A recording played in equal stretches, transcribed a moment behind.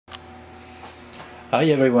Hi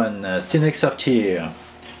everyone, MX here.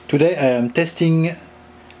 Today I am testing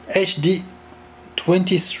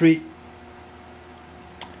HD23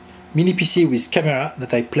 mini PC with camera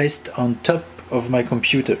that I placed on top of my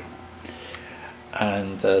computer.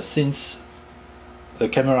 And since the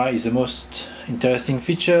camera is the most interesting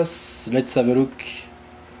features, let's have a look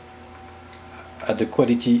at the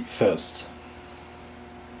quality first.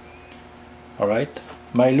 Alright,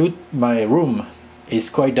 my room is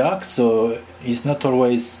quite dark, so it's not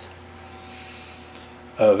always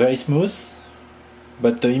very smooth,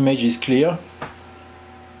 but the image is clear.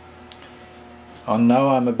 And now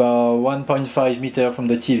I'm about 1.5 meters from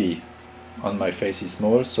the TV, and my face is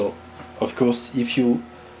small, so of course if you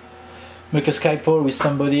make a Skype call with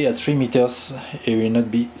somebody at 3 meters, it will not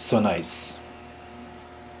be so nice.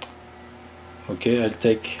 Okay, I'll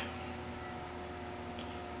take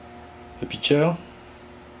a picture.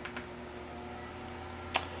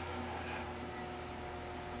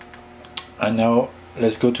 And now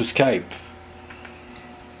let's go to Skype.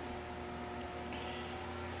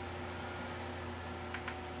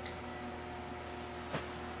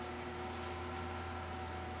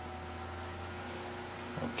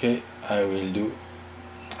 Okay, I will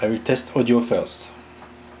test audio first.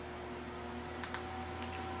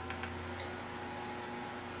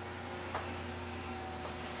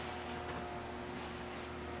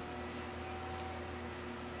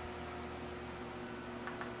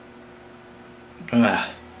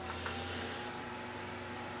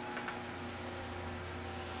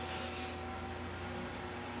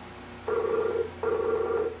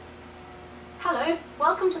 Hello,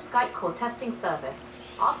 welcome to Skype call testing service.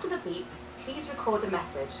 After the beep, please record a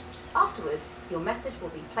message. Afterwards, your message will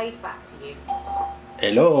be played back to you.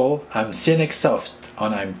 Hello, I'm MX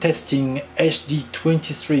and I'm testing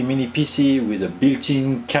HD23 mini PC with a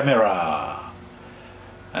built-in camera.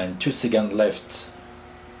 And 2 seconds left.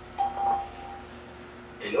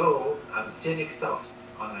 Hello, I'm MX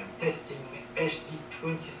and I'm testing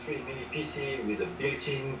HD23 mini PC with a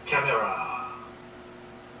built-in camera.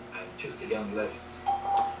 And 2 seconds left.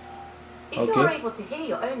 If you are able to hear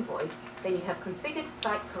your own voice, then you have configured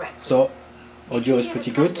Skype correctly. So, audio is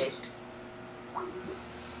pretty good.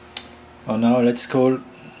 Oh, now let's try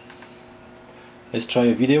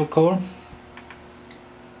a video call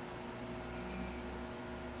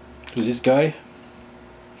to this guy.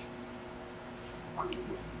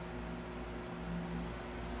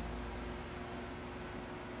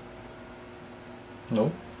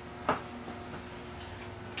 No.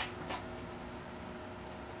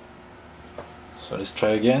 So let's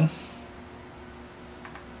try again.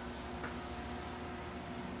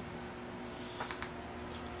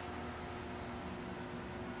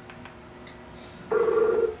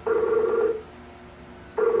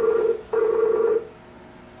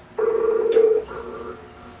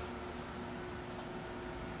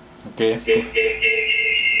 Okay.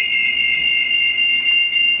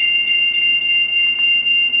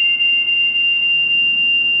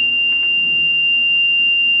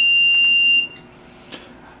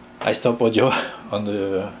 I stop audio on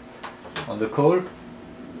the call,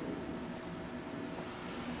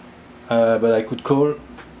 but I could call.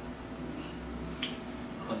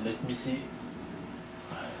 And let me see.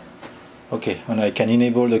 Okay, and I can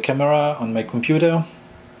enable the camera on my computer.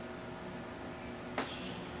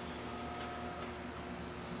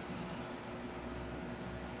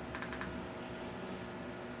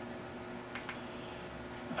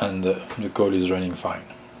 And the call is running fine.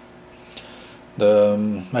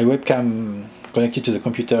 My webcam connected to the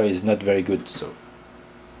computer is not very good, so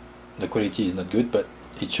the quality is not good, but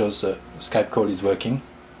it shows the Skype call is working.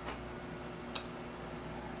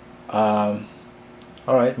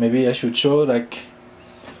 Alright, maybe I should show, like,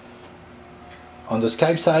 on the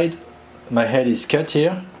Skype side, my head is cut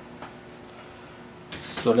here.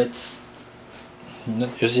 So let's,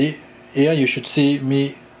 you see, here you should see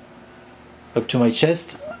me up to my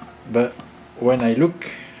chest, but when I look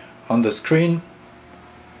on the screen,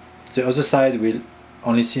 the other side will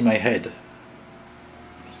only see my head.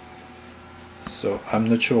 So I'm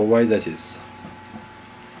not sure why that is.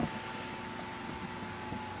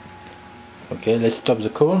 Okay, let's stop the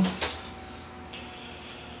call.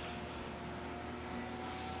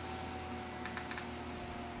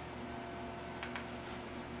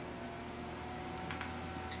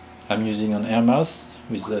 I'm using an air mouse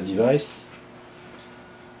with the device.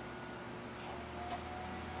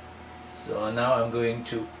 So now I'm going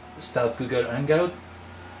to start Google Hangout.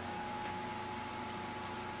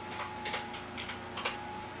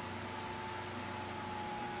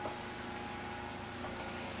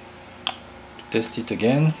 Test it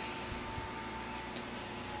again.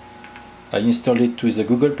 I installed it with the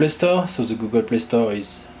Google Play Store, so the Google Play Store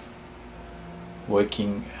is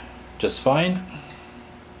working just fine.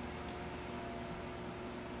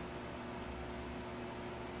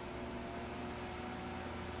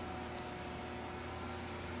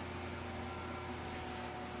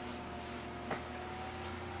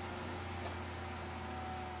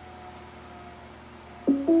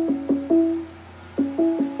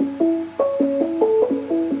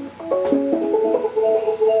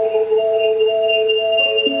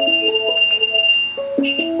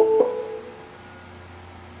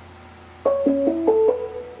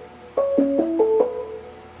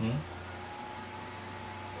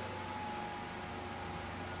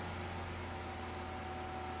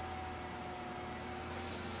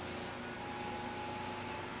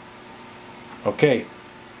 Okay,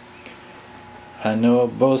 and now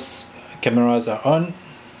both cameras are on,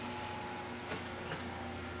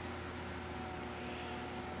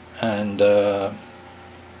 and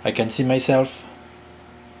I can see myself,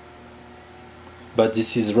 but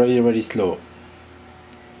this is really slow.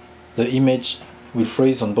 The image will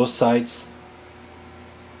freeze on both sides,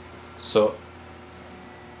 so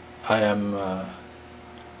I am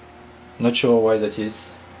not sure why that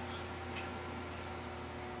is.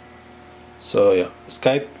 So yeah,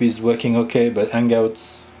 Skype is working okay, but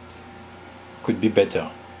Hangouts could be better.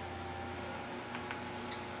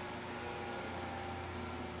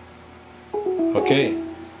 Okay,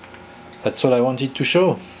 that's all I wanted to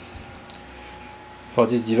show for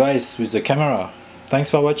this device with the camera. Thanks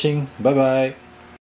for watching, bye bye.